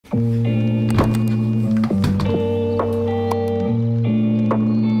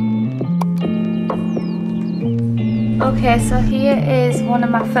Okay, so here is one of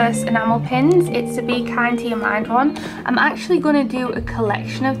my first enamel pins. It's the Be Kind to Your Mind one. I'm actually going to do a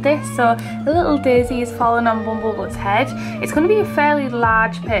collection of this. So the little daisy is falling on Bumblebutt's head. It's going to be a fairly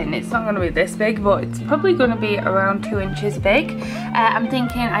large pin. It's not going to be this big, but it's probably going to be around 2 inches big. I'm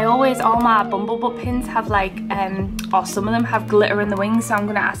thinking all my Bumblebutt pins have like, or some of them have glitter in the wings, so I'm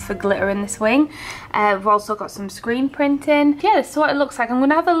going to ask for glitter in this wing. We've also got some screen printing. Yeah, this is what it looks like. I'm going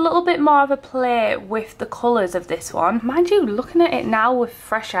to have a little bit more of a play with the colours of this one. Mind you, looking at it now with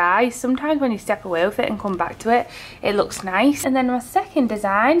fresh eyes, sometimes when you step away with it and come back to it, it looks nice. And then my second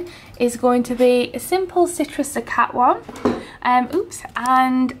design is going to be a simple Citrus the Cat one. And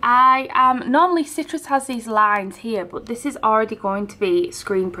normally Citrus has these lines here, but this is already going to be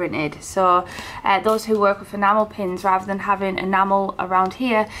screen printed. So those who work with enamel pins, rather than having enamel around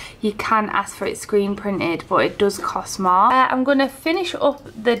here, you can ask for it screen printed, but it does cost more. I'm going to finish up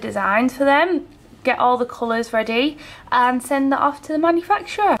the designs for them, get all the colours ready and send that off to the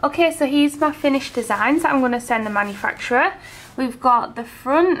manufacturer. Okay, so here's my finished designs that I'm going to send the manufacturer. We've got the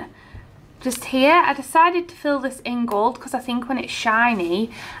front just here. I decided to fill this in gold because I think when it's shiny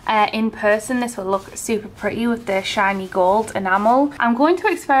in person this will look super pretty with the shiny gold enamel. I'm going to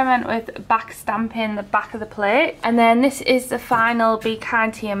experiment with back stamping the back of the plate, and then this is the final Be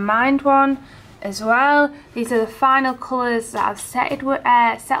Kind to Your Mind one as well. These are the final colours that I've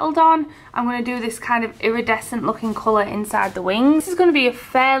settled on. I'm going to do this kind of iridescent looking colour inside the wings. This is going to be a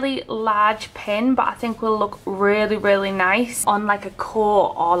fairly large pin, but I think will look really, really nice on like a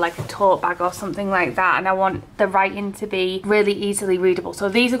coat or like a tote bag or something like that. And I want the writing to be really easily readable. So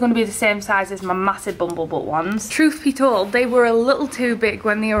these are going to be the same size as my massive Bumblebutt ones. Truth be told, they were a little too big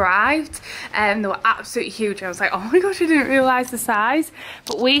when they arrived. They were absolutely huge. I was like, oh my gosh, I didn't realise the size.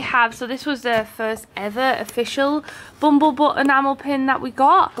 But we have, so this was the first ever official Bumblebutt enamel pin that we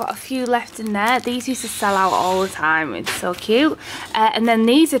got. Got a few left in there. These used to sell out all the time. It's so cute. And then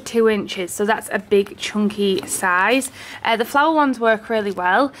these are 2 inches, so that's a big chunky size. The flower ones work really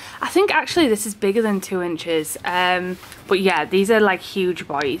well. I think actually this is bigger than 2 inches. But yeah, these are like huge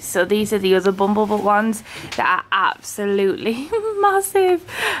boys. So these are the other Bumblebutt ones that are absolutely massive.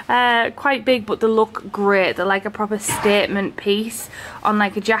 Quite big, but they look great. They're like a proper statement piece on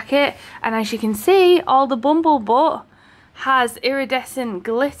like a jacket. And as you can see, all the Bumblebutt has iridescent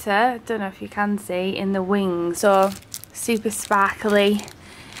glitter, don't know if you can see, in the wings. So super sparkly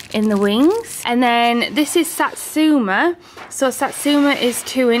in the wings. And then this is Satsuma. So Satsuma is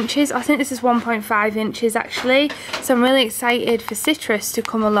 2 inches. I think this is 1.5 inches actually. So I'm really excited for Citrus to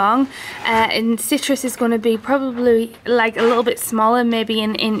come along. And Citrus is going to be probably like a little bit smaller, maybe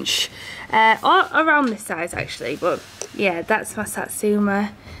an inch, or around this size actually. But yeah, that's my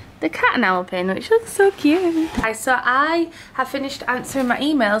Satsuma the cat enamel pin, which looks so cute. So I have finished answering my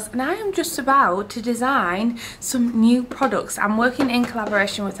emails and I am just about to design some new products. I'm working in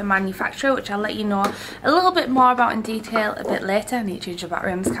collaboration with a manufacturer, which I'll let you know a little bit more about in detail a bit later. I need to change the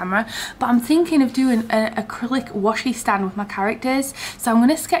battery on this camera. But I'm thinking of doing an acrylic washi stand with my characters. So I'm going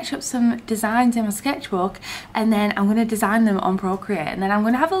to sketch up some designs in my sketchbook and then I'm going to design them on Procreate. And then I'm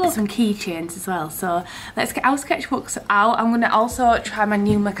going to have a look at some keychains as well. So let's get our sketchbooks out. I'm going to also try my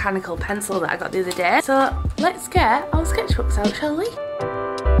new mechanical pencil that I got the other day. So let's get our sketchbooks out, shall we?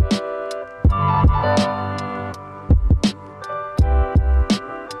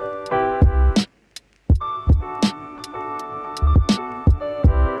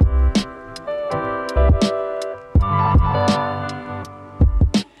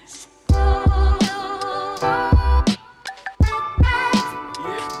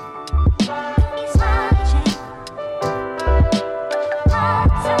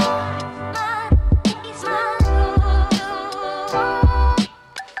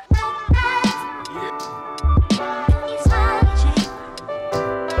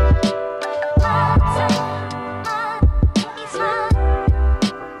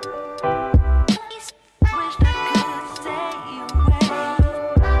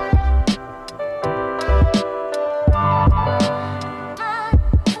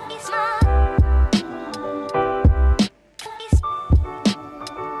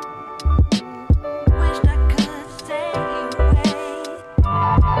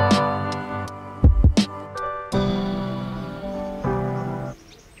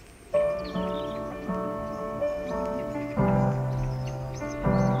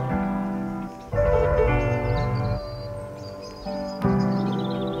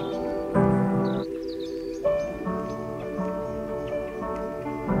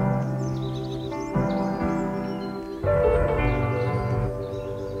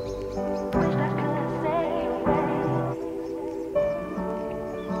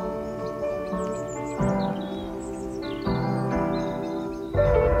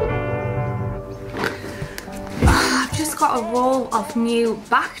 got a roll of new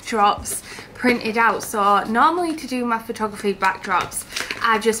backdrops printed out. So normally to do my photography backdrops,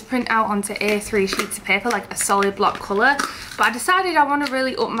 I just print out onto A3 sheets of paper, like a solid block colour. But I decided I want to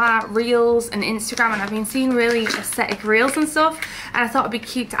really up my reels and Instagram, and I've been seeing really aesthetic reels and stuff, and I thought it'd be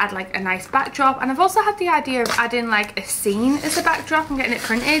cute to add like a nice backdrop. And I've also had the idea of adding like a scene as a backdrop and getting it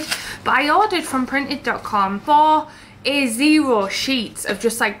printed. But I ordered from printed.com for A0 sheets of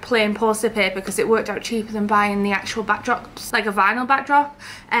just like plain poster paper because it worked out cheaper than buying the actual backdrops, like a vinyl backdrop,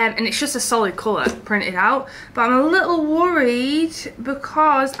 and it's just a solid colour printed out. But I'm a little worried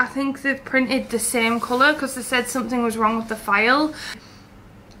because I think they've printed the same colour because they said something was wrong with the file.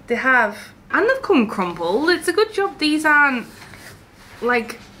 They have, and they've come crumpled. It's a good job these aren't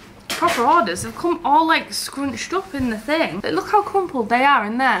like proper orders. They've come all like scrunched up in the thing. But look how crumpled they are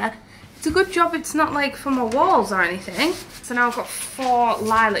in there. It's a good job it's not like from my walls or anything. So now I've got 4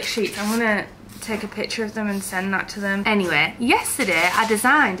 lilac sheets. I'm gonna take a picture of them and send that to them. Anyway, yesterday I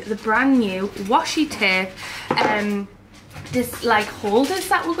designed the brand new washi tape this like holders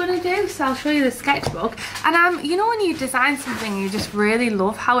that we're gonna do. So I'll show you the sketchbook. And you know when you design something you just really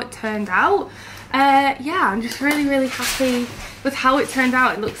love how it turned out. Yeah, I'm just really happy with how it turned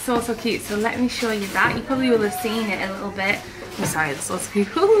out. It looks so cute. So let me show you that. You probably will have seen it a little bit. I'm sorry, there's lots of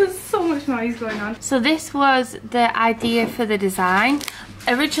people. There's so much noise going on. So this was the idea for the design.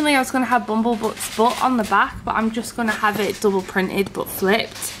 Originally I was going to have Bumblebutt's butt on the back, but I'm just going to have it double printed but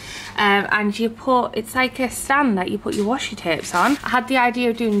flipped. And you put, it's like a stand that you put your washi tapes on. I had the idea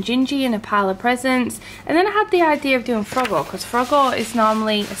of doing Gingy in a pile of presents, and then I had the idea of doing Froggo, because Froggo is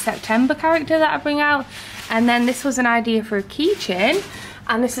normally a September character that I bring out. And then this was an idea for a keychain.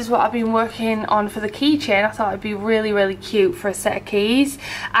 And this is what I've been working on for the keychain. I thought it'd be really cute for a set of keys,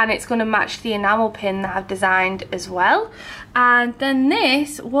 and it's going to match the enamel pin that I've designed as well. And then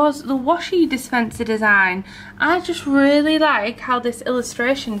this was the washi dispenser design. I just really like how this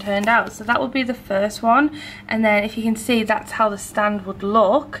illustration turned out. So that would be the first one, and then if you can see, that's how the stand would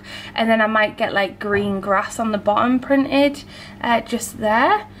look. And then I might get like green grass on the bottom printed just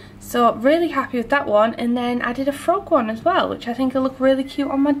there. So really happy with that one. And then I did a frog one as well, which I think will look really cute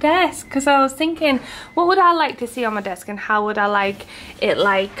on my desk, because I was thinking, what would I like to see on my desk and how would I like it,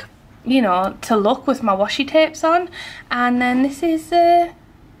 like, you know, to look with my washi tapes on. And then this is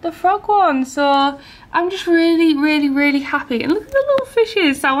the frog one. So I'm just really happy. And look at the little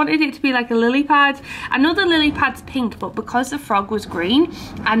fishes. So I wanted it to be like a lily pad. I know the lily pad's pink, but because the frog was green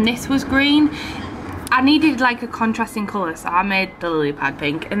and this was green, I needed like a contrasting colour, so I made the lily pad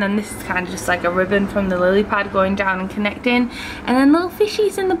pink. And then this is kind of just like a ribbon from the lily pad going down and connecting, and then little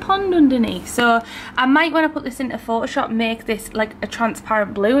fishies in the pond underneath. So I might, when I put this into Photoshop, make this like a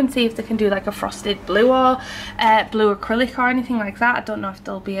transparent blue and see if they can do like a frosted blue or blue acrylic or anything like that. I don't know if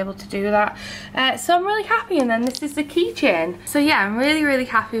they'll be able to do that. So I'm really happy. And then this is the keychain. So yeah, I'm really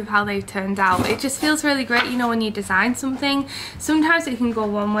happy with how they've turned out. It just feels really great, you know, when you design something, sometimes it can go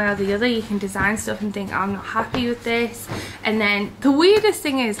one way or the other. You can design stuff and think, I'm not happy with this, and then the weirdest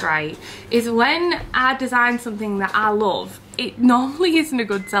thing is, right, is when I design something that I love, it normally isn't a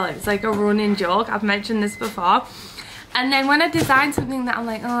good seller. It's like a running joke. I've mentioned this before. And then when I design something that I'm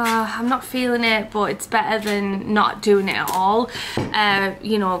like, oh, I'm not feeling it, but it's better than not doing it at all.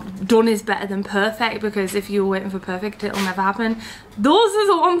 You know, done is better than perfect, because if you're waiting for perfect, it'll never happen. Those are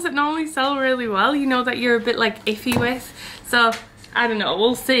the ones that normally sell really well, you know, that you're a bit like iffy with. So I don't know,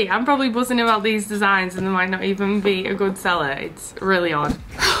 we'll see. I'm probably buzzing about these designs and they might not even be a good seller. It's really odd.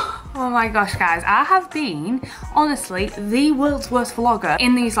 Oh my gosh, guys, I have been, honestly, the world's worst vlogger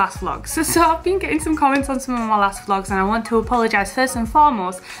in these last vlogs. So I've been getting some comments on some of my last vlogs, and I want to apologise first and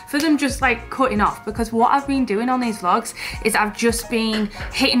foremost for them just like cutting off, because what I've been doing on these vlogs is I've just been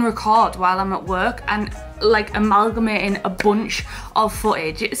hitting record while I'm at work and like amalgamating a bunch of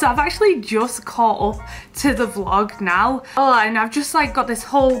footage. So I've actually just caught up to the vlog now. Oh, and I've just like got this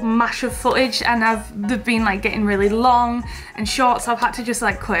whole mash of footage, and they've been like getting really long and short, so I've had to just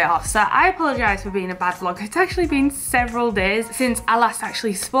like cut it off. So I apologise for being a bad vlog. It's actually been several days since I last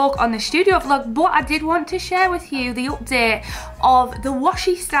actually spoke on the studio vlog, but I did want to share with you the update of the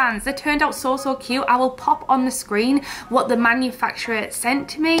washi stands. They turned out so cute. I will pop on the screen what the manufacturer sent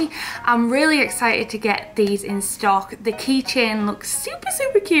to me. I'm really excited to get these in stock. The keychain looks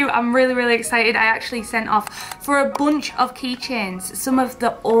super cute. I'm really excited. I actually sent off for a bunch of keychains. Some of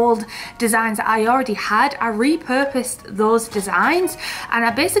the old designs that I already had, I repurposed those designs, and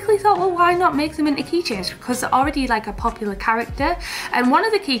I basically thought, well, why not make them into keychains, because they're already like a popular character. And one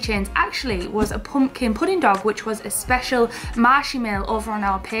of the keychains actually was a pumpkin pudding dog, which was a special marshmallow over on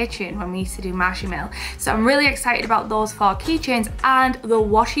our Patreon when we used to do marshmallow. So I'm really excited about those 4 keychains and the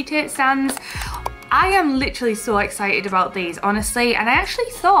washi tape stands. I am literally so excited about these, honestly, and I actually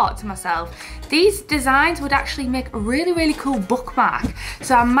thought to myself, these designs would actually make a really, really cool bookmark.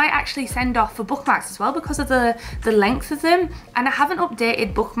 So I might actually send off for bookmarks as well because of the length of them. And I haven't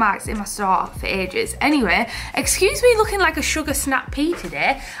updated bookmarks in my store for ages. Anyway, excuse me looking like a sugar snap pea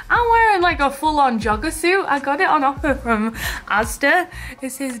today. I'm wearing like a full-on jogger suit. I got it on offer from Asda.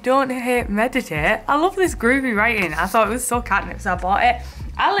 It says, don't hate, meditate. I love this groovy writing. I thought it was so Katnipp, so I bought it.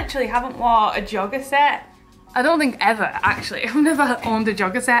 I literally haven't worn a jogger set. I don't think ever, actually. I've never owned a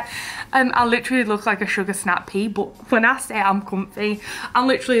jogger set. I literally look like a sugar snap pea, but when I say I'm comfy, I'm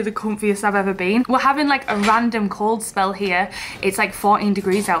literally the comfiest I've ever been. We're having like a random cold spell here. It's like 14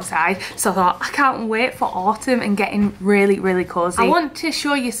 degrees outside, so I thought I can't wait for autumn and getting really, really cozy. I want to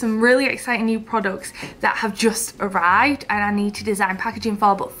show you some really exciting new products that have just arrived and I need to design packaging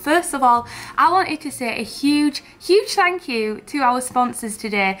for. But first of all, I wanted to say a huge, huge thank you to our sponsors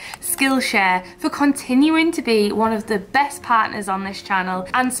today, Skillshare, for continuing to be one of the best partners on this channel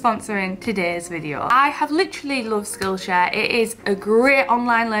and sponsoring today's video. I have literally loved Skillshare. It is a great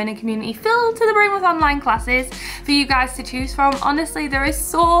online learning community filled to the brim with online classes for you guys to choose from. Honestly, there is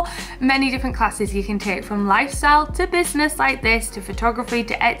so many different classes you can take, from lifestyle to business like this, to photography,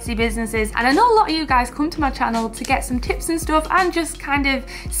 to Etsy businesses. And I know a lot of you guys come to my channel to get some tips and stuff and just kind of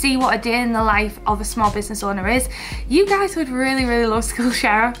see what a day in the life of a small business owner is. You guys would really, really love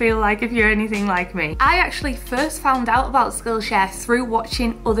Skillshare, I feel like, if you're anything like me. I actually first found out about Skillshare through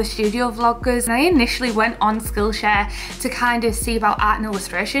watching other studio vloggers, and I initially went on Skillshare to kind of see about art and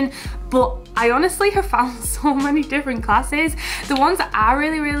illustration, but I honestly have found so many different classes. The ones that I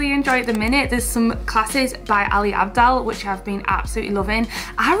really, really enjoy at the minute, there's some classes by Ali Abdal, which I've been absolutely loving.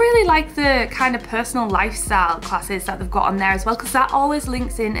 I really like the kind of personal lifestyle classes that they've got on there as well, because that always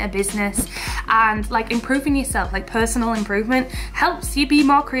links in a business, and like improving yourself, like personal improvement, helps you be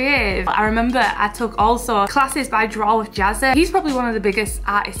more creative. I remember I took also classes by Draw with Jazza. He's probably one of the biggest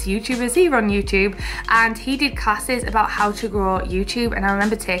artist YouTubers here on YouTube, and he did classes about how to grow YouTube, and I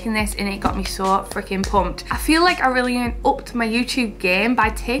remember taking this and it got me so freaking pumped. I feel like I really upped my YouTube game by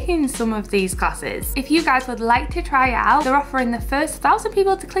taking some of these classes. If you guys would like to try it out, they're offering the first 1,000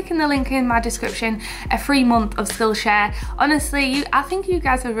 people to click in the link in my description a free month of Skillshare. Honestly, I think you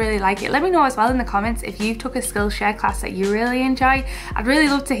guys would really like it. Let me know as well in the comments if you took a Skillshare class that you really enjoy. I'd really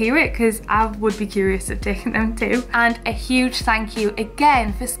love to hear it because I would be curious of taking them too. And a huge thank you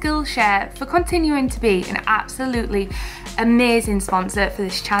again for Skillshare for continuing to be an absolutely amazing sponsor for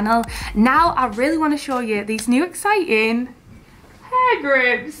this channel. Now I really want to show you these new exciting hair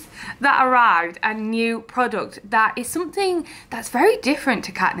grips that arrived, a new product that is something that's very different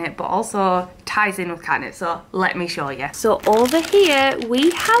to Katnipp but also ties in with Katnipp, so let me show you. So over here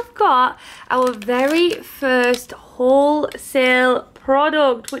we have got our very first wholesale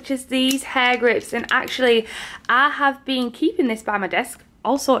product, which is these hair grips, and actually I have been keeping this by my desk.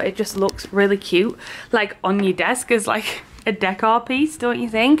 Also, it just looks really cute, like on your desk as like a decor piece, don't you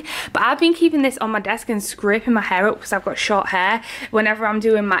think? But I've been keeping this on my desk and scraping my hair up because I've got short hair. Whenever I'm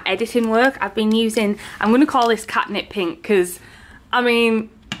doing my editing work, I've been using, I'm going to call this Katnipp Pink, because, I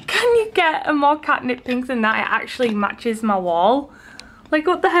mean, can you get a more Katnipp Pink than that? It actually matches my wall. Like,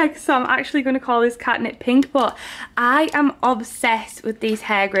 what the heck? So I'm actually going to call this Katnipp Pink, but I am obsessed with these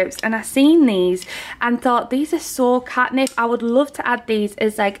hair grips, and I seen these and thought these are so Katnipp. I would love to add these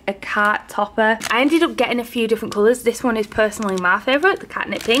as like a cart topper. I ended up getting a few different colours. This one is personally my favourite, the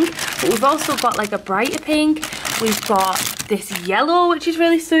Katnipp Pink, but we've also got like a brighter pink. We've got this yellow, which is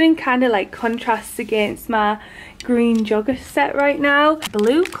really stunning, kind of like contrasts against my green jogger set right now.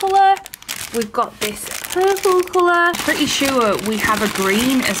 Blue colour. We've got this purple colour. Pretty sure we have a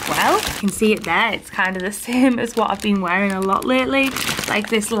green as well. You can see it there. It's kind of the same as what I've been wearing a lot lately, like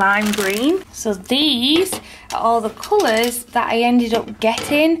this lime green. So these are all the colours that I ended up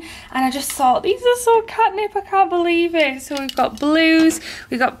getting, and I just thought these are so Katnipp, I can't believe it. So we've got blues,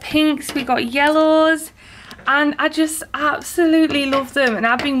 we've got pinks, we've got yellows, and I just absolutely love them. And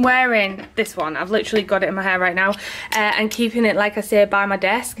I've been wearing this one, I've literally got it in my hair right now, and keeping it, like I say, by my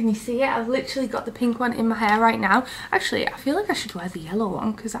desk. Can you see it? I've literally got the pink one in my hair right now. Actually, I feel like I should wear the yellow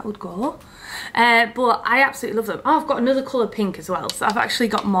one because that would go. But I absolutely love them. Oh, I've got another colour pink as well, so I've actually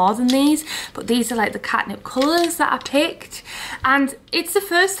got more than these, but these are like the Katnipp colours that I picked. And it's the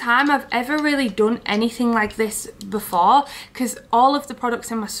first time I've ever really done anything like this before, because all of the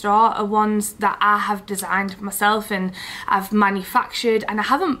products in my store are ones that I have designed designed myself and I've manufactured, and I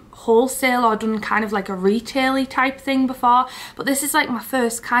haven't wholesale or done kind of like a retail-y type thing before, but this is like my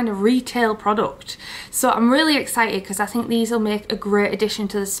first kind of retail product. So I'm really excited because I think these will make a great addition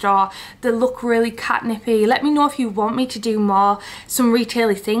to the store. They look really catnippy. Let me know if you want me to do more, some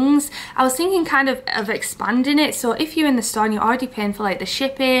retail-y things. I was thinking kind of expanding it, so if you're in the store and you're already paying for like the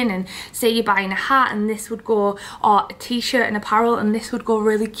shipping, and say you're buying a hat and this would go, or a t-shirt and apparel, and this would go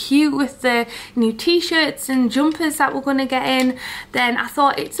really cute with the new t-shirts and jumpers that we're going to get in, then I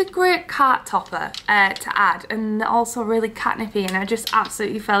thought it's a great cart topper to add, and they're also really catnippy, and I just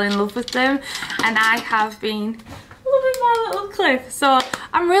absolutely fell in love with them, and I have been loving my little cliff, so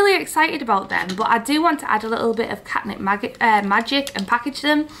I'm really excited about them. But I do want to add a little bit of catnip magic and package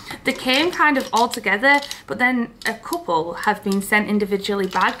them. They came kind of all together, but then a couple have been sent individually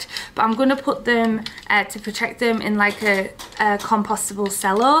bagged, but I'm going to put them to protect them in like a compostable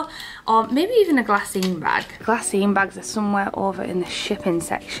cello, or maybe even a glassine bag. Glassine bags are somewhere over in the shipping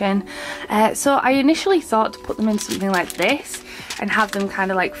section, so I initially thought to put them in something like this and have them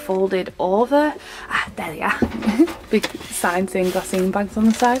kind of like folded over. There they are. Big sign saying glassine bags on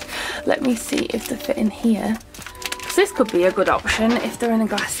the side. Let me see if they fit in here, because this could be a good option if they're in a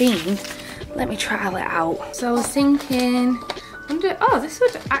glassine. Let me trial it out. So I was thinking, oh, this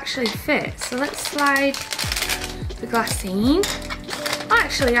would actually fit. So let's slide the glassine.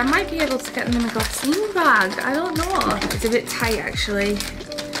 Actually, I might be able to get them in a glassine bag. I don't know. It's a bit tight actually.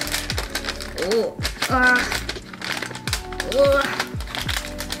 Oh.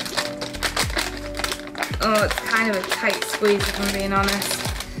 Oh, it's kind of a tight squeeze if I'm being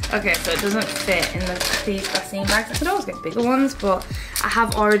honest. Okay, so it doesn't fit in these glassine bags. I could always get bigger ones, but I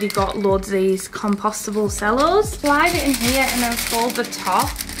have already got loads of these compostable cellos. Slide it in here and then fold the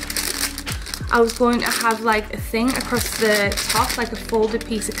top. I was going to have like a thing across the top, like a folded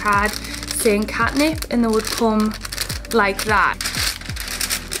piece of card saying catnip, and they would come like that.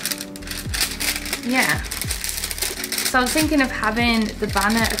 Yeah. So I was thinking of having the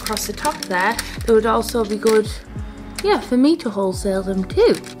banner across the top there. It would also be good, yeah, for me to wholesale them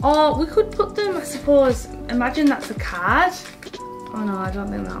too. Or we could put them, I suppose, imagine that's a card. Oh no, I don't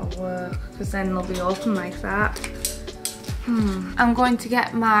think that'll work, because then they'll be open like that. I'm going to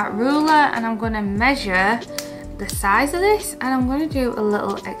get my ruler and I'm going to measure the size of this, and I'm going to do a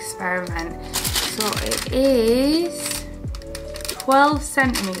little experiment. So it is 12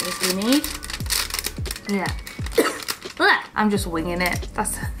 centimeters we need. Yeah. I'm just winging it.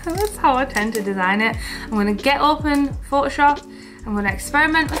 That's how I tend to design it. I'm going to get open Photoshop. I'm going to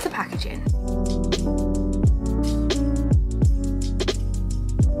experiment with the packaging.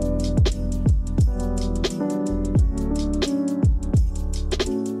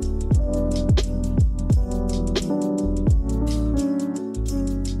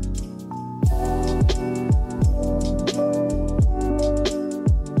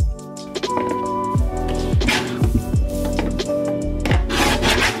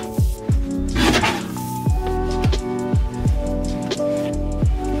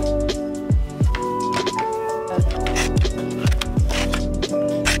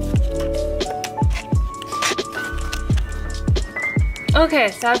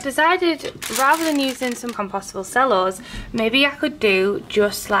 Okay, so I've decided, rather than using some compostable cellos, maybe I could do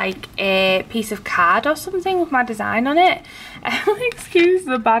just like a piece of card or something with my design on it. Excuse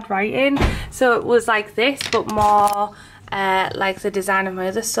the bad writing. So it was like this, but more like the design of my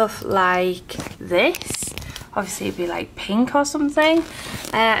other stuff, like this. Obviously it'd be like pink or something,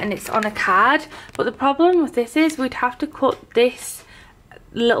 and it's on a card. But the problem with this is we'd have to cut this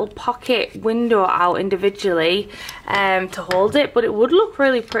little pocket window out individually to hold it, but it would look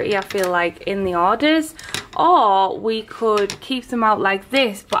really pretty, I feel like, in the orders. Or we could keep them out like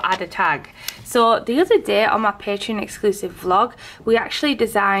this but add a tag. So the other day on my Patreon exclusive vlog, we actually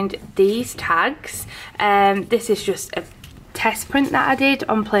designed these tags. This is just a test print that I did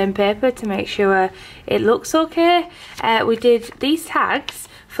on plain paper to make sure it looks okay. We did these tags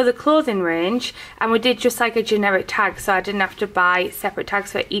for the clothing range, and we did just like a generic tag, so I didn't have to buy separate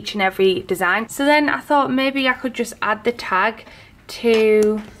tags for each and every design. So then I thought maybe I could just add the tag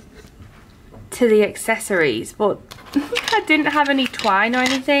to the accessories, but I didn't have any twine or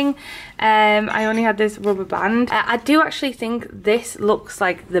anything. I only had this rubber band. I do actually think this looks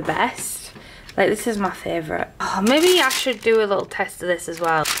like the best. Like, this is my favourite. Oh, maybe I should do a little test of this as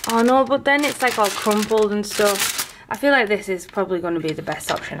well. Oh no, but then it's like all crumpled and stuff. I feel like this is probably going to be the best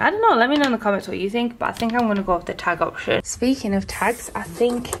option. I don't know, let me know in the comments what you think, but I think I'm going to go with the tag option. Speaking of tags, I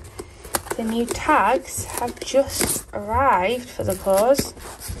think the new tags have just arrived for the clothes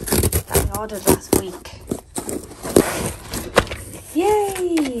that I ordered last week.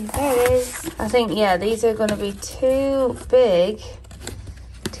 Yay! There it is. I think, yeah, these are going to be too big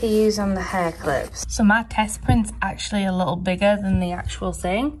to use on the hair clips. So my test print's actually a little bigger than the actual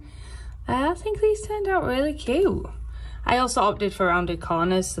thing. I think these turned out really cute. I also opted for rounded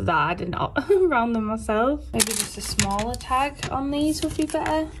corners so that I didn't round them myself. Maybe just a smaller tag on these would be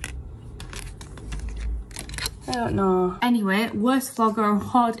better. I don't know. Anyway, worst vlogger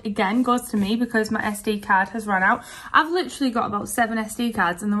award again goes to me because my SD card has run out. I've literally got about 7 SD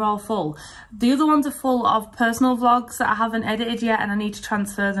cards and they're all full. The other ones are full of personal vlogs that I haven't edited yet and I need to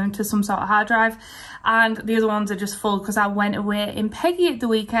transfer them to some sort of hard drive. And the other ones are just full because I went away in Peggy at the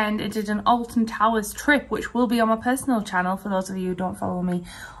weekend and did an Alton Towers trip, which will be on my personal channel. For those of you who don't follow me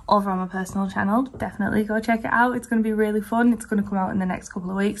over on my personal channel, definitely go check it out. It's going to be really fun. It's going to come out in the next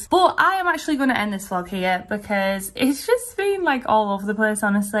couple of weeks. But I am actually going to end this vlog here because it's just been like all over the place,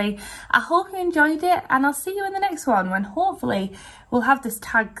 honestly. I hope you enjoyed it and I'll see you in the next one when hopefully we'll have this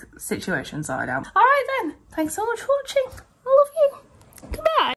tag situation sorted out. Alright then, thanks so much for watching. I love you. Goodbye.